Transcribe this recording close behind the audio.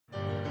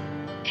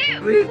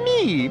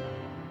Toowiimii!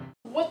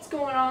 What's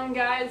going on,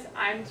 guys?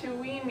 I'm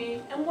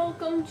Toowiimii, and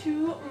welcome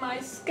to my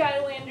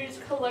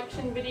Skylanders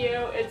Collection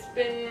video. It's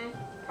been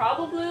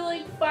probably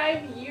like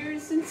 5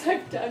 years since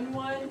I've done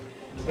one.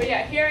 But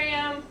yeah, here I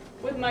am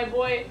with my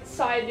boy,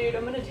 Dude.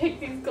 I'm gonna take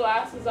these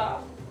glasses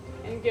off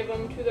and give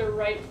them to the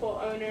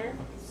rightful owner,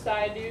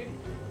 Dude.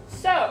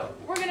 So,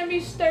 we're gonna be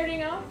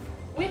starting off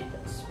with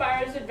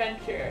Spyro's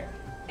Adventure.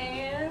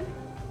 And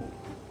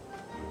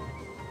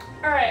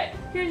alright,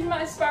 here's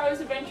my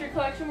Spyro's Adventure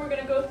collection. We're going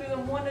to go through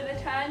them one at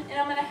a time, and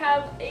I'm going to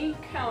have a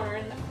counter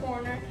in the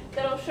corner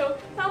that'll show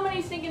how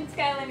many stinking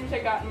Skylanders I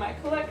got in my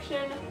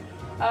collection.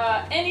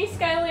 Any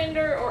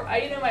Skylander or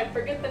item I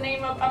forget the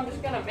name of, I'm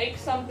just going to make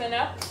something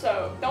up,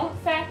 so don't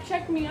fact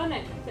check me on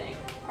anything.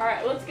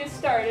 Alright, let's get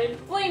started.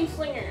 Flame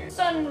Slinger,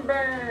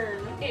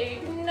 Sunburn,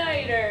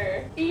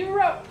 Igniter,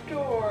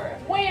 Eruptor,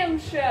 Wham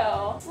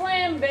Shell,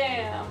 Slam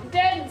Bam,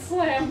 Dead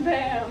Slam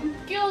Bam,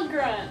 Gill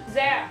Grunt,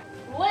 Zap,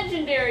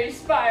 Legendary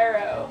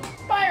Spyro,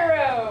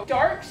 Spyro,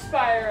 Dark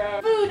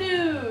Spyro,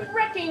 Voodoo,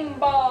 Wrecking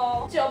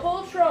Ball,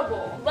 Double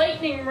Trouble,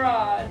 Lightning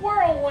Rod,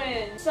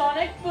 Whirlwind,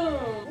 Sonic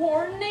Boom,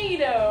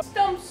 Tornado,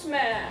 Stump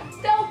Smash,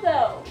 Stealth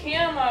Elf,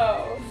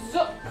 Camo,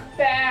 Zook,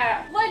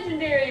 Bass,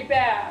 Legendary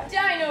Bass,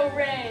 Dino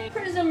Rain,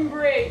 Prism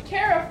Break,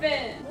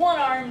 Terrafin,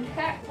 One-Armed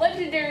Hack,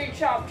 Legendary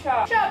Chop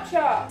Chop, Chop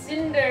Chop,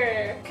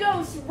 Cinder,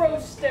 Ghost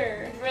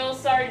Roaster, Drill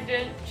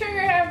Sergeant,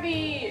 Trigger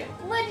Happy,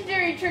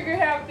 Legendary Trigger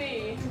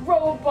Happy,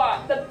 Robot,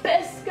 the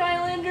best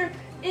Skylander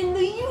in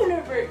the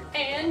universe,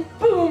 and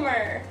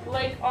Boomer,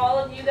 like all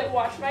of you that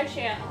watch my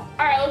channel.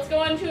 Alright, let's go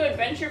on to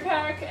Adventure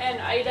Pack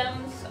and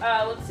items.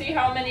 Let's see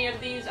how many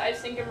of these I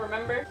think and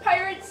remember.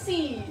 Pirate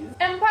Seas,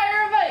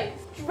 Empire of Ice,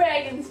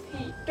 Dragon's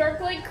Peak, Dark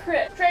Lake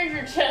Crypt,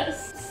 Treasure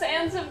Chest,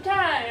 Sands of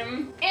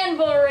Time,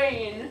 Anvil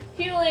Rain,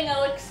 Healing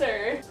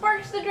Elixir,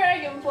 Sparks the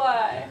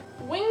Dragonfly,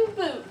 Winged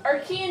Boot,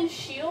 Archean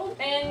Shield,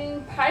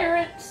 and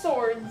Pirate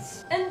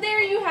Swords. And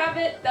there you have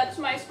it. That's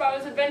my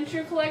Spyro's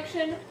Adventure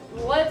collection.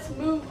 Let's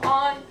move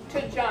on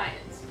to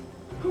Giants.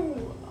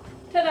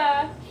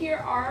 Ta-da! Here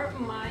are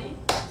my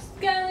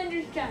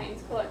Skylanders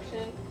Giants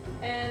collection.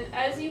 And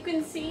as you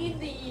can see,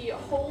 the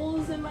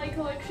holes in my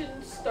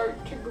collection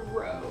start to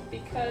grow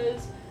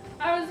because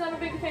I was not a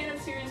big fan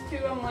of Series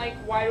 2. I'm like,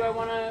 why do I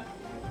want to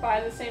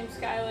buy the same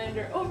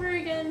Skylander over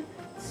again?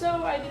 So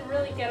I didn't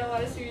really get a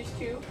lot of Series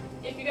 2.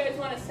 If you guys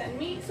want to send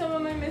me some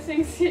of my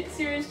missing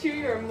Series 2,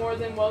 you're more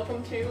than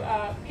welcome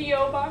to.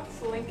 P.O.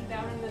 Box, link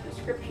down in the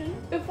description.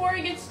 Before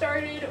I get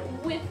started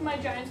with my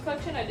Giants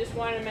collection, I just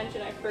wanted to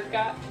mention I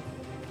forgot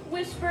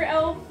Whisper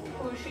Elf,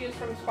 who she is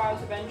from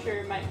Spyro's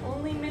Adventure, my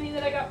only mini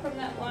that I got from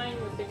that line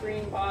with the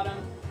green bottom.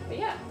 But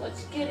yeah,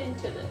 let's get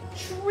into the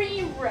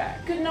Tree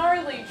Wreck,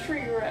 Gnarly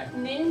Tree Wreck,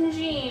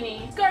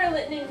 Ninjini,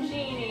 Scarlet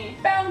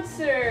Ninjini,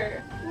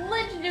 Bouncer,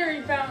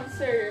 Legendary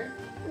Bouncer,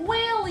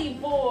 Whaley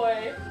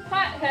Boy,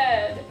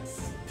 Hothead,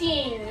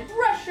 Sting,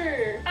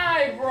 Rusher,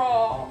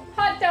 Eyebrawl,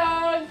 Hot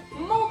Dog,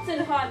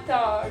 Molten Hot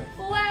Dog,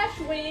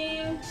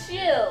 Flashwing,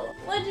 Chill,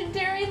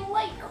 Legendary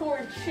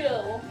Lightcore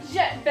Chill,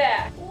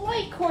 Jetback,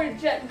 Lightcore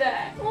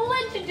Jetback,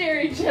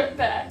 Legendary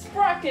Jetback,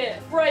 Sprocket,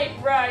 Bright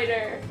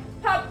Rider,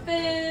 Pop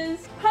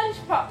Fizz, Punch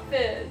Pop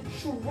Fizz,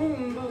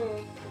 Shroom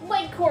Boom,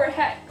 Lightcore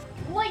Hex,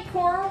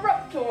 Lightcore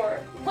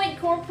Eruptor,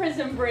 Lightcore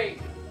Prism Break,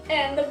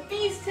 and the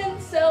beast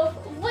himself,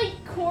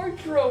 Lightcore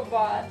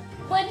Drobot,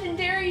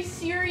 Legendary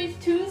Series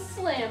 2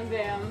 Slam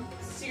Bam,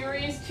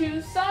 Series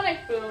 2 Sonic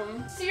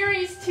Boom,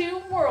 Series 2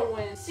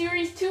 Whirlwind,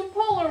 Series 2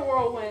 Polar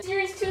Whirlwind,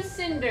 Series 2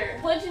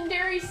 Cinder,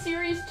 Legendary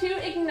Series 2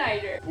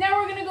 Igniter.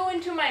 Now we're gonna go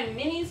into my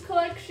minis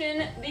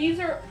collection. These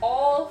are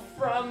all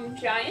from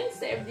Giants.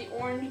 They have the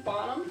orange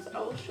bottoms. I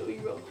will show you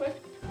real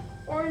quick.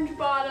 Orange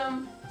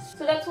bottom.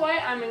 So that's why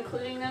I'm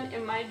including them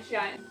in my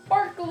Giant.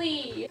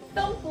 Barkley,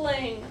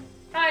 Thumpling,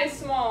 Eye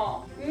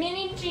Small,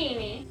 Mini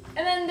Genie,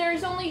 and then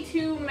there's only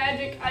 2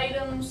 magic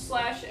items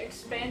 /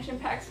 expansion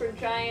packs for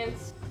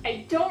Giants.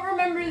 I don't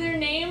remember their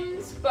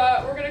names,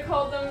 but we're gonna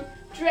call them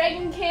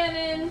Dragon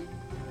Cannon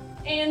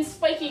and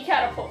Spiky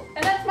Catapult.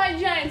 And that's my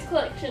Giants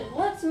collection.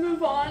 Let's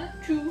move on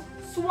to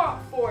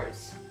Swap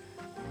Force.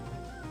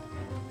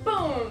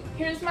 Boom!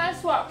 Here's my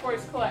Swap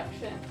Force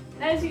collection.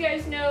 And as you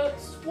guys know,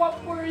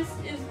 Swap Force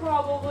is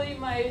probably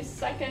my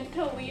second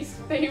to least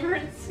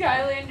favorite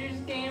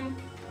Skylanders game.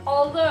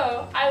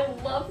 Although, I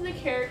love the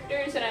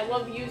characters and I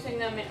love using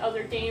them in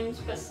other games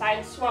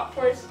besides Swap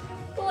Force.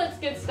 But let's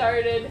get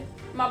started.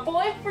 My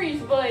boy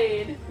Freeze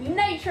Blade,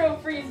 Nitro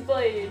Freeze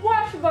Blade,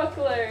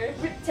 Washbuckler,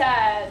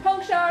 Riptide,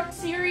 Punk Shock,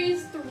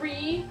 Series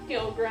 3,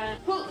 Gill Grunt,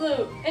 Hoot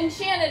Loop,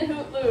 Enchanted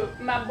Hoot Loop,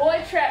 my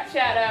boy Trap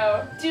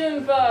Shadow,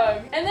 Dune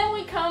Bug, and then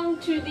we come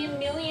to the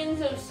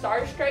millions of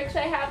Star Strikes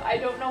I have. I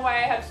don't know why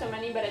I have so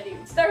many, but I do.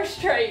 Star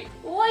Strike,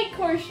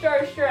 Lightcore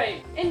Star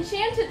Strike,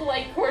 Enchanted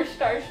Lightcore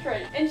Star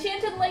Strike,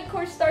 Enchanted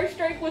Lightcore Star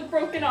Strike with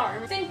Broken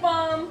Arm, Think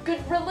Bomb,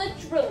 Gorilla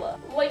Drilla,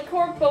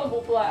 Lightcore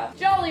Bumble Blast,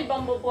 Jolly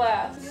Bumble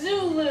Blast,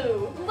 Zulu,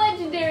 Zulu,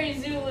 Legendary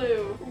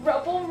Zulu,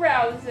 Rubble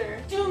Rouser,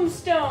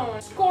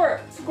 Doomstone,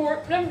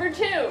 Scorp number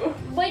 2,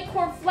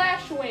 Lightcore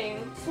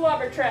Flashwing,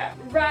 Slobber Trap,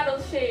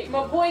 Rattleshake,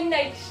 my boy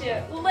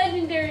Nightshift,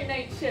 Legendary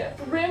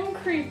Nightshift, Grim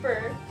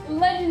Creeper,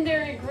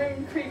 Legendary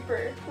Grim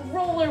Creeper,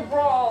 Roller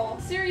Brawl,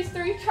 Series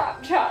 3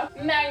 Chop Chop,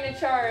 Magna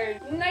Charge,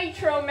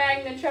 Nitro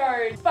Magna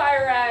Charge,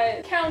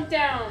 Spyrise,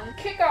 Countdown,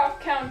 Kickoff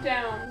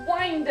Countdown,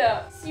 Wind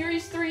Up,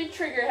 Series 3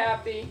 Trigger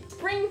Happy,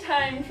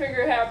 Springtime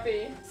Trigger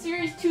Happy,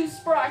 Series 2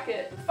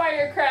 Sprocket,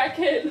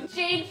 Firecracken,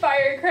 Jade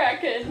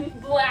Firecracken,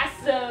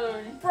 Blast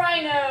Zone,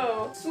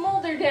 Frino,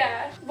 Smolder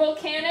Dash,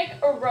 Volcanic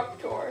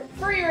Eruptor,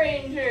 Free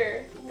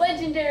Ranger,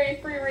 Legendary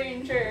Free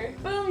Ranger,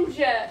 Boom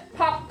Jet,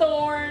 Pop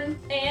Thorn,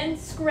 and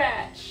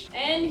Scratch.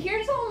 And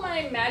here's all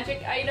my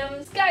magic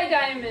items: Sky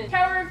Diamond,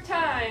 Tower of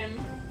Time,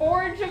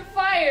 Forge of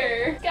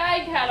Fire,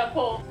 Sky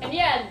Catapult. And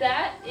yeah,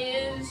 that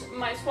is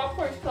my Swap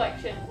Force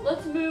collection.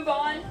 Let's move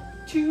on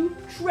to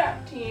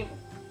Trap Team.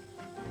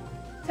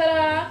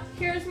 Ta-da!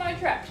 Here's my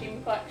Trap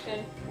Team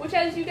collection, which,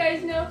 as you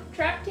guys know,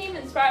 Trap Team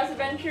and Spyro's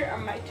Adventure are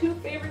my 2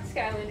 favorite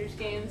Skylanders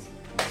games.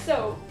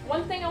 So,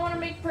 one thing I want to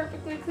make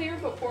perfectly clear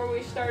before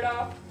we start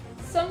off: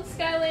 some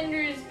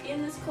Skylanders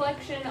in this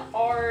collection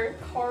are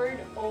card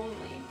only.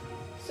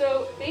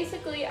 So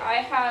basically I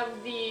have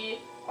the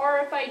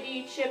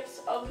RFID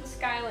chips of the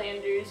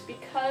Skylanders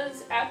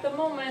because at the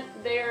moment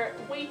they're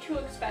way too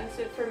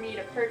expensive for me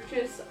to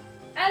purchase,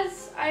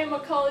 as I am a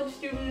college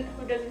student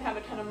who doesn't have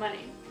a ton of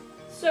money.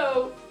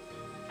 So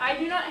I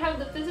do not have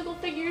the physical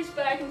figures,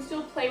 but I can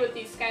still play with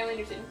these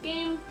Skylanders in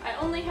game. I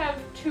only have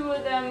 2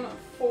 of them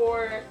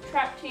for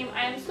Trap Team.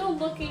 I am still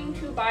looking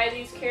to buy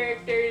these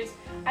characters.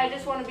 I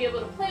just want to be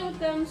able to play with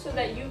them so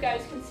that you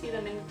guys can see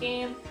them in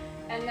game,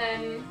 and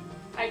then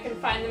I can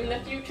find them in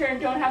the future and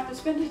don't have to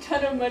spend a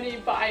ton of money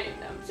buying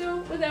them.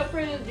 So without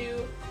further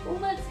ado,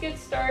 let's get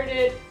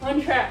started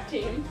on Trap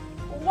Team.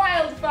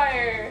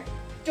 Wildfire,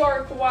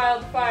 Dark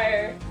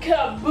Wildfire,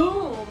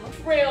 Kaboom,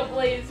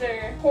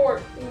 Trailblazer,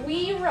 Port,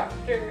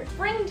 Weeruptor,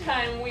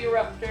 Springtime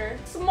Weeruptor,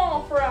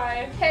 Small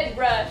Fry, Head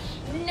Rush,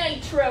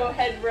 Nitro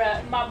Head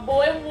Rush, my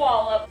boy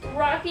Wallop,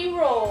 Rocky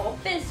Roll,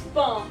 Fist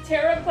Bump,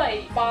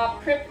 Terabyte,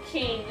 Bob Crip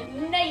King,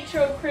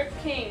 Nitro Crip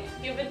King,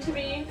 given to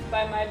me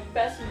by my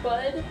best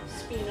bud,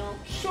 Spinal,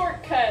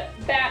 Shortcut,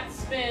 Bat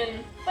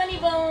Spin, Funny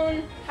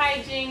Bone,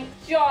 Hijink,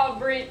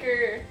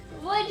 Jawbreaker,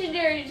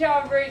 Legendary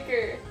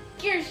Jawbreaker,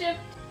 Gear Shift,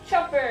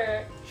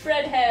 Chopper,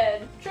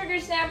 Shredhead, Trigger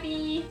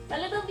Snappy, My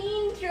Little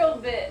Bean Drill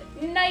Bit,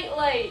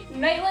 Nightlight,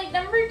 Nightlight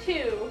number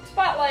 2,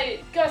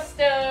 Spotlight,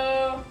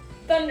 Gusto,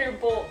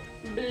 Thunderbolt,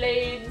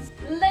 Blades,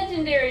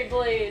 Legendary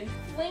Blade,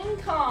 Fling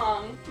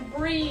Kong,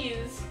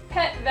 Breeze,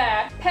 Pet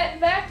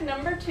Vac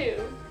number 2,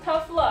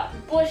 Tough Luck,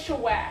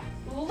 Bushwhack,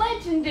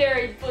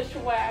 Legendary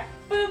Bushwhack,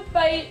 Food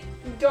Bite,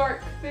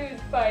 Dark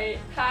Food Bite,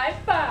 High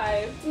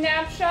Five,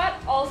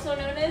 Snapshot, also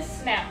known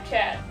as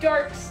Snapchat,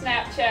 Dark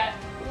Snapchat,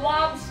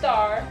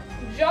 Lobstar,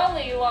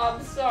 Jolly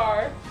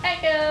Lobstar,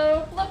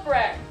 Echo,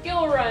 Flipwreck,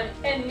 Gilrun,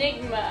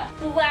 Enigma,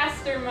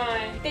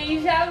 Blastermind,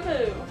 Deja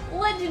Vu,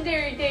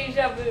 Legendary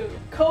Deja Vu,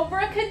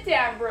 Cobra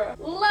Kadabra,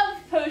 Love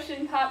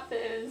Potion Pop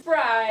Fizz,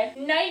 Fry,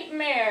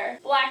 Nightmare,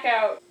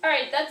 Blackout.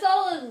 Alright, that's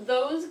all of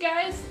those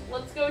guys.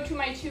 Let's go to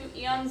my 2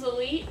 Eons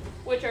Elite,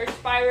 which are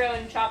Spyro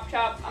and Chop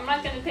Chop. I'm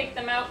not going to take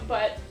them out,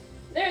 but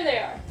there they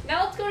are.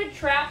 Now let's go to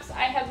traps.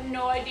 I have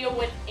no idea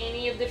what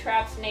any of the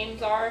traps'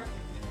 names are.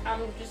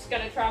 I'm just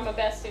gonna try my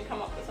best and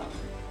come up with something.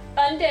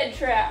 Undead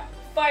Trap,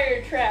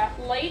 Fire Trap,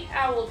 Light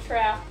Owl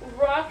Trap,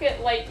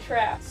 Rocket Light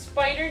Trap,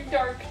 Spider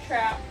Dark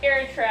Trap,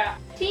 Air Trap,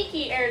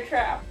 Tiki Air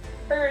Trap,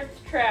 Earth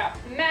Trap,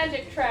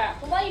 Magic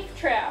Trap, Life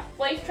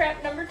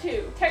Trap number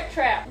 2, Tech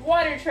Trap,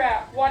 Water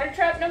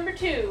Trap number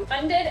 2,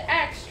 Undead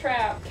Axe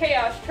Trap,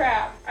 Chaos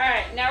Trap.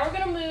 Alright, now we're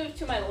gonna move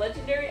to my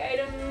legendary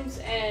items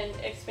and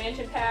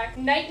expansion pack.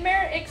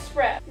 Nightmare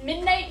Express,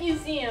 Midnight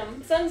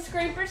Museum,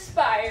 Sunscraper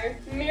Spire,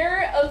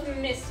 Mirror of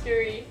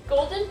Mystery,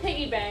 Golden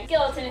Piggy Bank,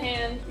 Skeleton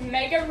Hand,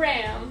 Mega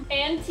Ram,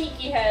 and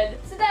Tiki Head.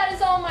 So that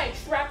is all my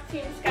Trap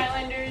Team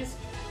Skylanders.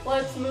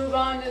 Let's move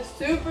on to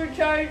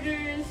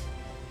Superchargers.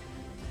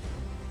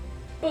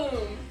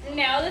 Boom!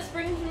 Now this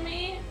brings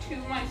me to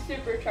my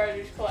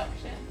Superchargers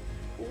collection.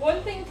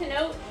 One thing to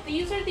note,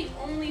 these are the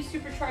only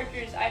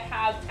Superchargers I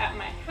have at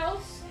my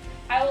house.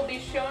 I will be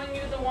showing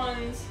you the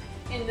ones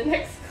in the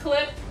next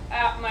clip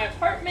at my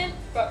apartment,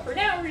 but for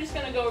now we're just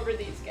going to go over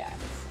these guys.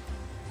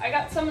 I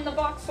got some in the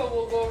box, so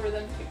we'll go over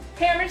them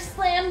too. Hammer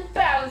Slam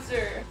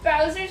Bowser,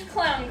 Bowser's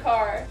Clown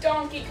Car,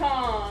 Donkey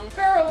Kong,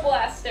 Girl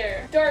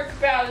Blaster, Dark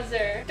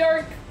Bowser,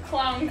 Dark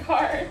Clown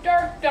Car,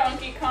 Dark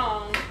Donkey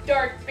Kong,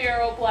 Dark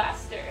Barrel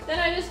Blaster. Then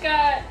I just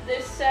got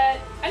this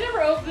set. I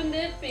never opened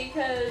it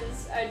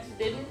because I just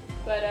didn't,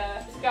 but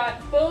just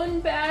got Bone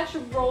Bash,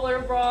 Roller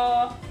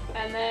Brawl,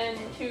 and then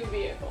 2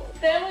 vehicles.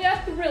 Then we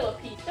got the Gorilla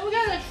Piece. Then we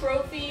got the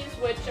trophies,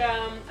 which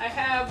I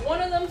have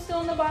one of them still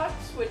in the box,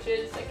 which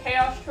is a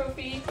Chaos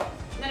Trophy.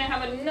 And then I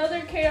have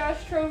another Chaos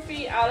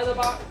Trophy out of the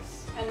box.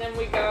 And then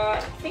we got,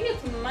 I think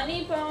it's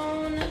Money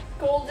Bone,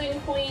 Golden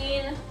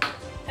Queen,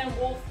 and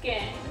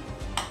Wolfgang.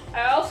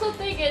 I also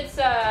think it's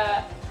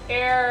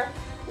air,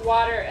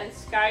 water, and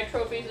sky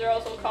trophies they're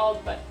also called,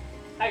 but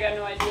I got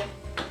no idea.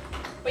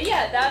 But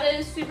yeah, that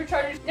is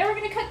Superchargers. Now we're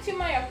gonna cut to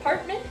my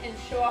apartment and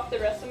show off the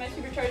rest of my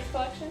Superchargers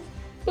collection.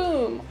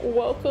 Boom!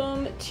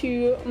 Welcome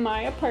to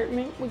my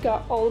apartment. We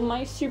got all of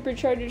my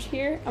Superchargers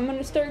here. I'm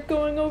gonna start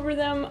going over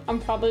them.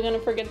 I'm probably gonna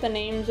forget the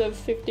names of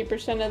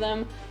 50% of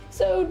them,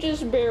 so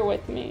just bear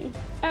with me.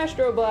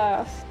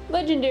 Astroblast,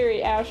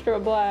 Legendary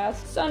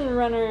Astroblast,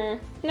 Sunrunner,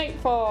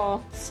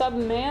 Nightfall,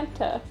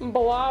 Submanta,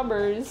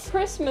 Blobbers,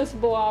 Christmas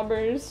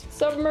Blobbers,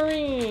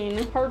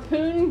 Submarine,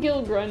 Harpoon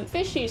Gilgrunt,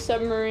 Fishy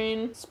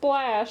Submarine,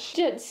 Splash,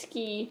 Jet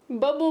Ski,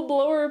 Bubble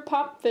Blower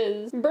Pop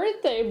Fizz,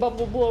 Birthday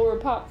Bubble Blower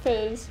Pop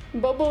Fizz,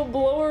 Bubble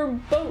Blower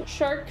Boat,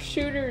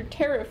 Sharpshooter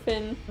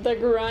Terrafin, The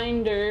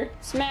Grinder,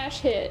 Smash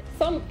Hit,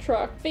 Thump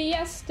Truck,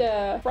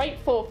 Fiesta,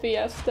 Frightful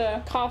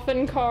Fiesta,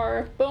 Coffin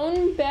Car,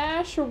 Bone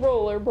Bash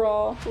Roller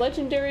Brawl,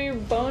 Legendary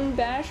Bone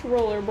Bash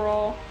Roller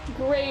Brawl,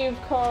 Grave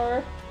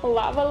Car,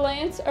 Lava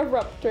Lance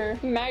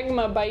Eruptor,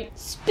 Magma Bite,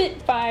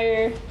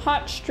 Spitfire,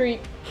 Hot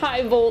Streak,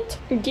 High Volt,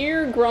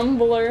 Gear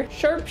Grumbler,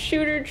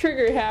 Sharpshooter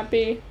Trigger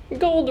Happy,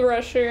 Gold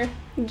Rusher,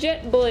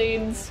 Jet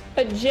Blades,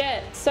 a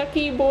Jet,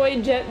 Sucky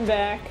Boy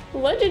Jetvac,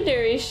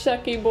 Legendary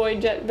Sucky Boy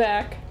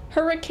Jetvac,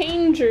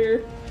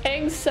 Hurricaneger,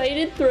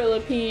 Egg-Sighted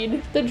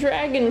Thrillipede, the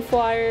Dragon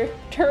Flyer,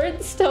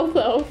 Turret Stealth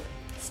Elf,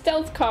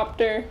 Stealth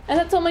Copter. And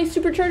that's all my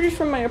Superchargers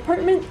from my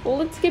apartment.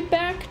 Let's get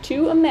back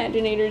to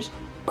Imaginators.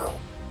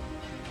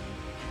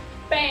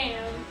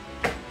 Bam!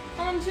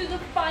 On to the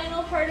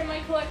final part of my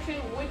collection,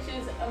 which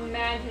is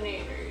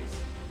Imaginators.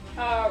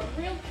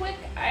 Real quick,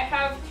 I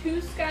have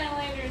two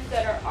Skylanders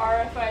that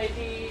are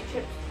RFID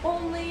chips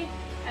only,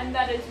 and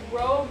that is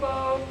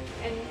Robo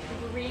and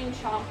Green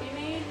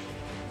Toowiimii.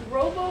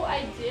 Robo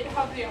I did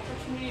have the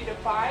opportunity to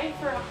buy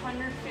for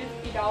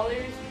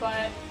 $150,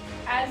 but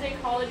as a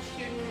college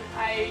student,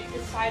 I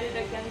decided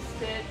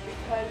against it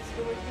because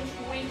it was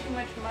just way too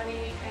much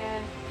money,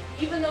 and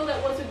even though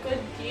that was a good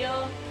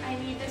deal, I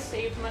need to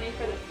save money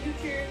for the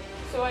future,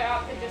 so I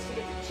opted just to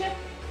get the chip.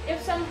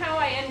 If somehow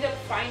I end up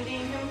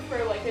finding him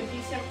for like a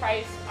decent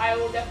price, I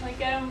will definitely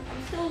get him.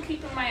 I'm still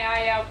keeping my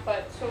eye out,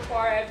 but so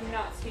far I have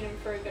not seen him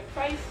for a good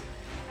price.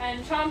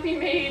 And Chompy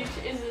Mage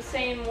is the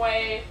same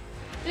way.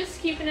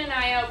 Just keeping an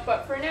eye out,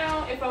 but for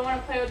now, if I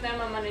want to play with them,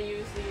 I'm going to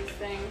use these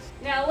things.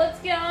 Now let's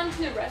get on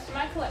to the rest of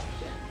my collection.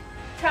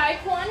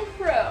 Taekwon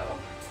Pro,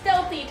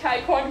 Stealthy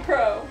Taekwon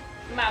Pro,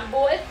 my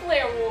boy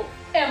Flarewolf,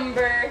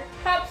 Ember,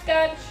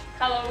 Hopscotch,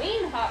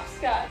 Halloween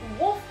Hopscotch,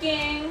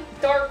 Wolfgang,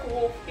 Dark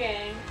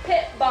Wolfgang,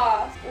 Pit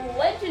Boss,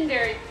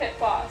 Legendary Pit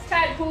Boss,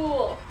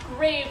 Tadpool,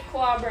 Grave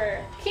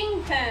Clobber,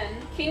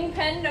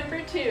 Kingpen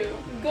number 2,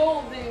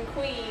 Golden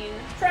Queen,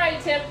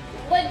 Tri-Tip,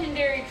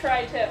 Legendary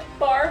Tri-Tip,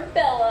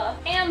 Barbella,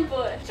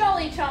 Ambush,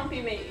 Jolly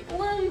Chompy-Mate,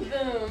 Bloom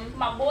Boom,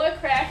 my boy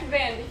Crash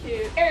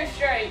Bandicoot,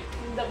 Airstrike,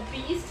 the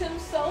Beast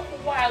himself,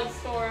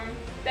 Wildstorm,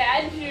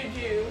 Bad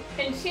Juju,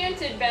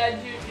 Enchanted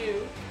Bad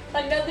Juju,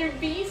 Another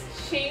Beast,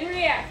 Chain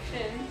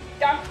Reaction,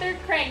 Dr.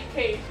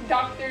 Crankcase,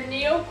 Dr.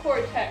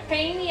 Neocortex,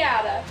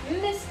 Painiata,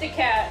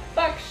 Mysticat,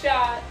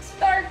 Buckshot,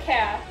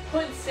 Starcat,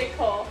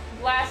 Hoodsicle,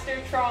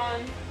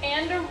 Blastertron,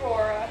 and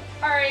Aurora.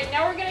 Alright,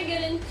 now we're gonna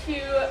get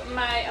into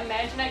my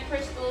Imaginite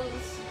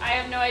crystals. I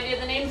have no idea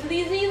the names of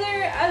these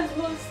either, as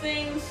most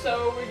things,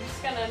 so we're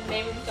just gonna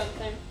name them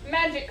something.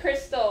 Magic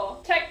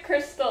Crystal, Tech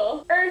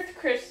Crystal, Earth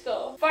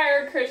Crystal,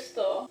 Fire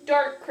Crystal,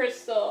 Dark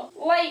Crystal,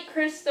 Light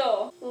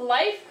Crystal,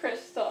 Life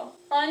Crystal,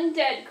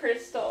 Undead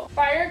Crystal,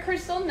 Fire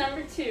Crystal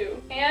number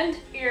 2, and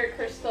Ear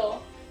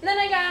Crystal. And then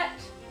I got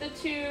the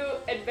 2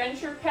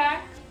 Adventure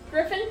Packs,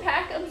 Griffin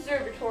Pack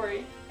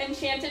Observatory,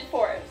 Enchanted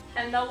Forest.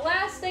 And the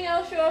last thing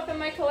I'll show up in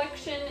my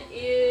collection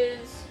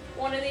is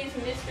one of these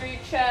mystery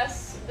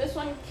chests. This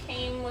one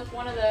came with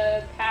one of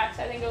the packs,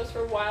 I think it was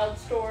for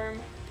Wildstorm.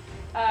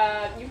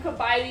 You could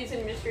buy these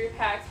in mystery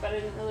packs, but I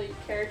didn't really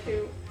care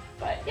to.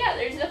 But yeah,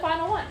 there's the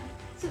final one.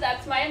 So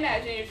that's my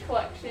Imaginators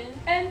collection,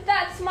 and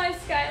that's my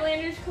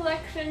Skylanders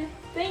collection.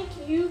 Thank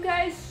you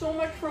guys so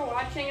much for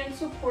watching and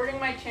supporting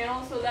my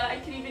channel so that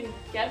I could even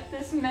get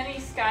this many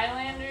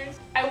Skylanders.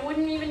 I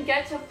wouldn't even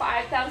get to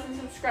 5,000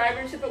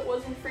 subscribers if it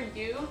wasn't for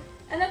you.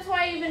 And that's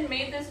why I even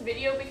made this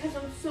video, because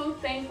I'm so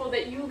thankful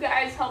that you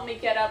guys help me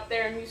get up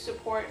there and you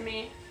support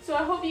me. So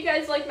I hope you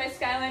guys like my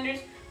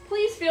Skylanders.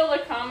 Please feel to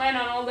comment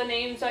on all the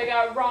names I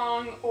got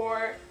wrong,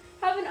 or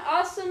have an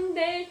awesome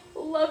day.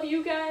 Love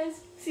you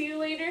guys. See you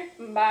later.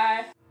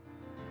 Bye.